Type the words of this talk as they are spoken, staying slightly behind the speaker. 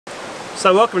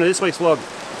So welcome to this week's vlog.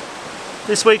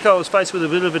 This week I was faced with a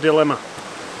bit of a dilemma.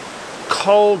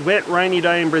 Cold, wet, rainy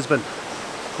day in Brisbane.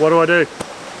 What do?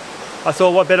 I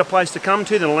thought what better place to come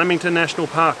to than Lamington National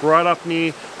Park, right up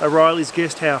near O'Reilly's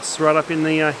guest house, right up in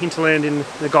the hinterland, in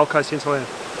the Gold Coast hinterland.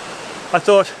 I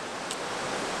thought,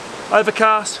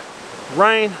 overcast,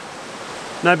 rain,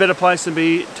 no better place to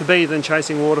be than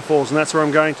chasing waterfalls, and that's where I'm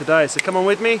going today. So come on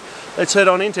with me, let's head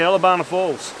on into Elabana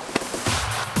Falls.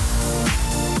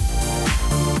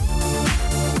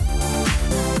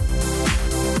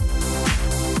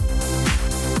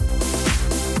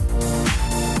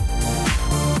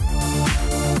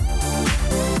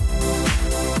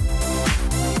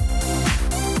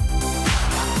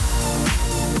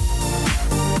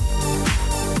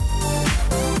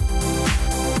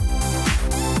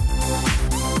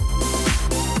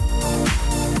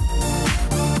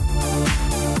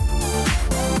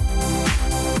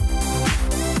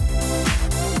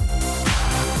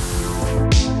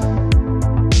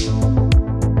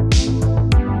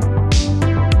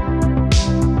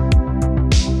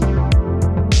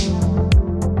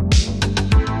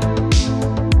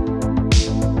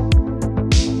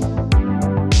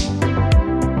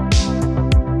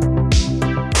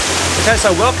 Okay,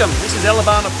 so welcome. This is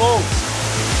Elabana Falls.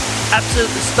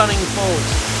 Absolutely stunning falls.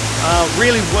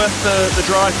 Really worth the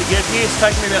drive to get here. It's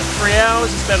taken me about 3 hours.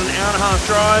 It's about an hour and a half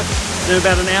drive. Then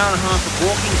about an hour and a half of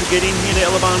walking to get in here to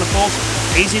Elabana Falls.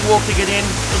 Easy walk to get in.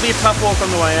 It'll be a tough walk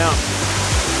on the way out.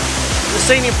 The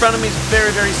scene in front of me is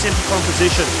very, very simple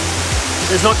composition.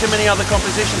 There's not too many other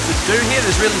compositions to do here.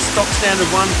 There's really stock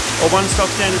standard one or one stock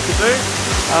standard to do.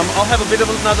 I'll have a bit of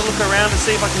another look around and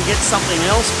see if I can get something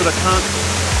else, but I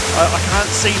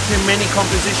can't see too many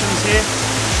compositions here.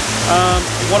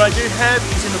 What I do have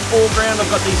is in the foreground, I've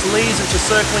got these leaves which are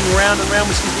circling round and round,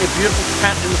 which gives me a beautiful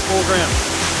pattern in the foreground.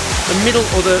 The middle,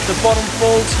 or the bottom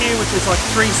falls here, which is like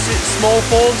 3 small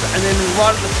falls, and then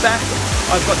right at the back,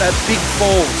 I've got that big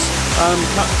falls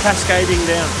cascading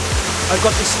down. I've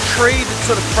got this tree that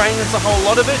sort of frames the whole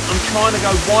lot of it. I'm trying to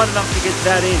go wide enough to get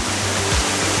that in.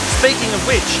 Speaking of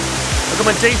which, I've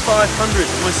got my D500,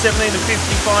 my 17 to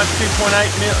 55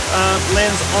 2.8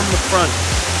 lens on the front.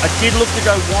 I did look to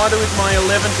go wider with my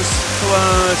 11 to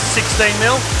 16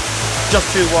 mil, just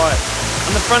too wide.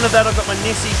 On the front of that, I've got my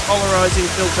Nissi polarizing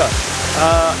filter.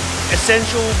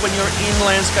 Essential when you're in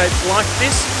landscapes like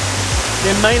this.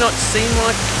 There may not seem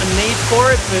like a need for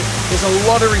it, but there's a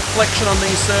lot of reflection on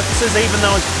these surfaces, even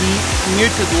though it's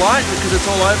muted light because it's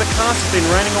all overcast, it's been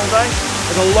raining all day.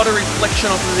 There's a lot of reflection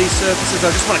off of these surfaces.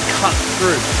 I just want to cut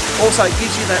through. Also, it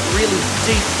gives you that really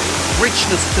deep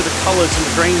richness to the colours and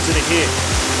the greens that are here.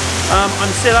 I'm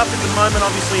set up at the moment,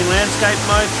 obviously in landscape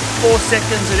mode, 4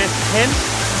 seconds at F10.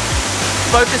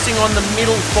 Focusing on the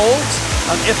middle falls,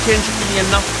 F10 should give me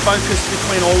enough focus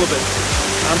between all of it.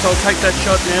 So I'll take that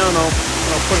shot now and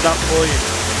I'll put it up for you.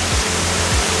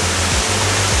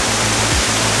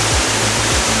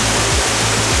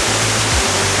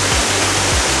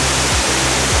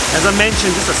 As I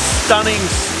mentioned, just a stunning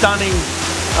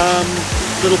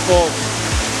little fall.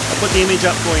 I'll put the image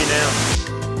up for you now.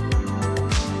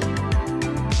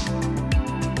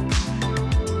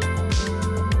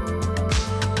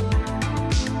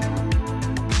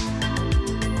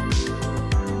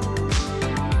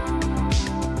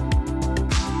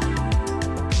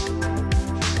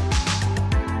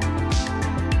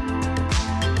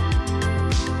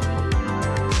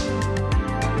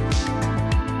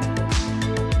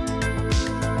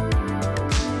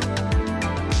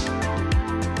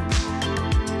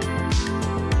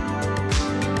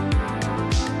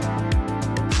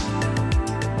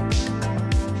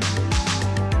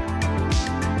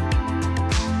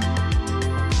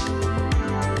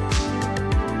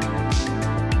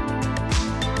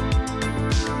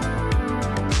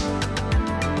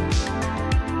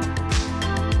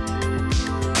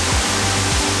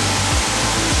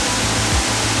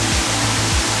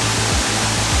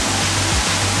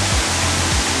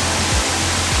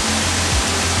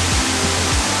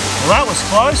 Well, that was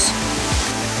close.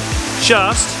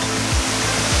 Just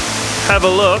have a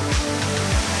look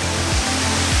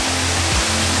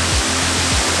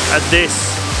at this.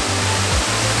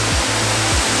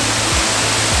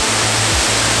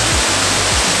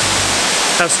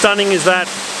 How stunning is that?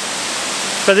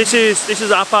 So this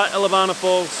is upper Elabana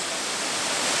Falls.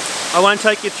 I won't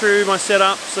take you through my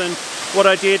setups and what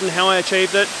I did and how I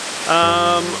achieved it.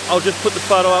 I'll just put the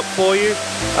photo up for you.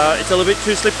 It's a little bit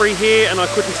too slippery here and I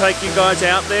couldn't take you guys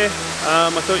out there. I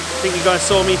think you guys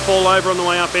saw me fall over on the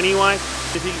way up anyway.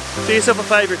 If you do yourself a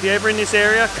favour, if you're ever in this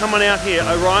area, come on out here.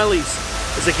 O'Reilly's.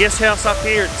 There's a guest house up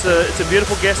here. It's a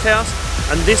beautiful guest house.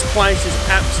 And this place is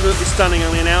absolutely stunning,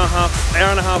 only an hour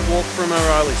and a half walk from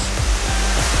O'Reilly's.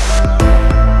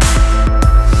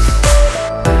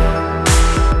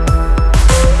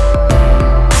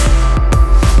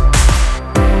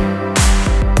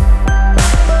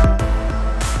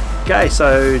 Okay,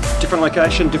 so different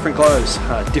location, different clothes,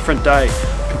 different day.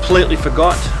 Completely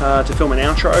forgot to film an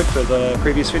outro for the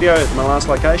previous video at my last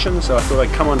location, so I thought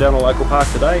I'd come on down to a local park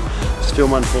today, just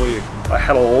film one for you. I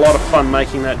had a lot of fun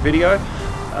making that video.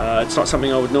 It's not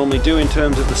something I would normally do in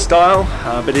terms of the style,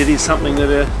 but it is something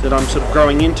that I'm sort of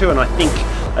growing into, and I think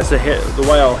that's the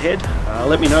way I'll head.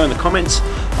 Let me know in the comments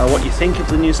what you think of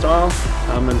the new style,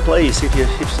 and please, if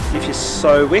you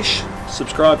so wish,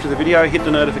 subscribe to the video, hit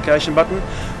the notification button,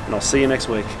 and I'll see you next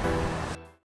week.